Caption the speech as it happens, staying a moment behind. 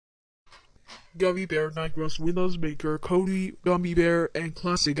Gummy Bear, Nightgrass, WindowsMaker, Cody, Gummy Bear, and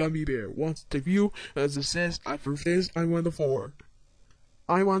Classic Gummy Bear wants to view as it says, after this, I want the 4.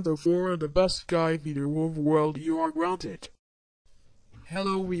 I want the 4 the best guy in the world, you are grounded.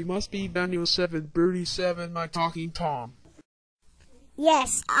 Hello, we must be Daniel 737, my talking Tom.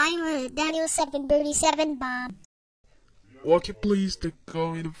 Yes, I'm Daniel 737, Bob. Walk it please to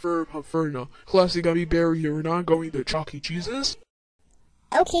go in the verb Inferno. Classic Gummy Bear, you're not going to Chuck E. Cheese's?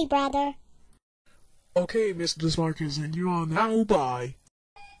 Okay, brother. Okay, Mr. Marcus, and you are now bye.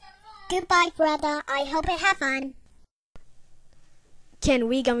 Goodbye, brother. I hope you have fun. Can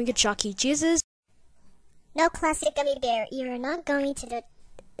we go to Chuck E. Cheese's? No, Classic Gummy Bear, you're not going to the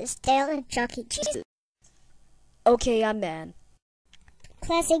stale Chuck E. Cheese. Okay, I'm in.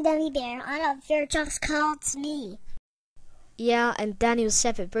 Classic Gummy Bear, I love your jokes called me. Yeah, and Daniel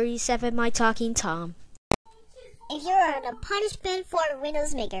 737, my talking Tom. If you're on a punishment for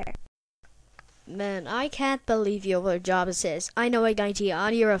WindowsMaker. Man, I can't believe your job is. I know I'm going to be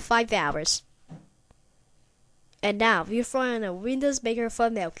on here for 5 hours. And now, we're throwing a WindowsMaker for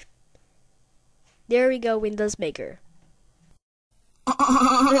milk. There we go, WindowsMaker.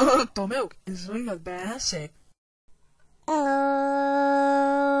 The milk is really basic. Oh,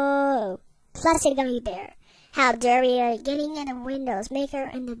 Classic Gummy Bear. How dare you getting in a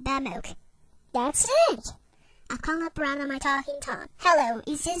WindowsMaker and the bad milk. That's it. I call up brother my talking Tom. Hello,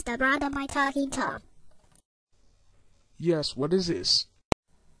 is this the brother my talking Tom? Yes, what is this?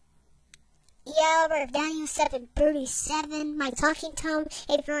 Yeah, we're Daniel 737, my talking Tom,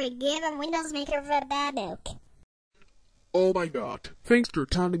 if you're a given WindowsMaker for bad milk. Oh my god, thanks for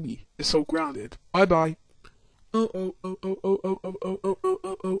telling me. It's so grounded. Bye bye. Oh,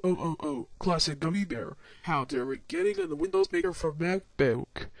 Classic Gummy Bear. How dare we getting in the WindowsMaker for Mac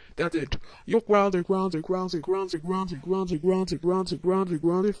milk. That's it. You're grounded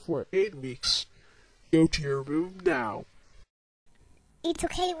for 8 weeks. Go to your room now. It's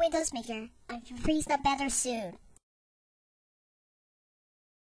okay, WindowsMaker. I can freeze the better soon.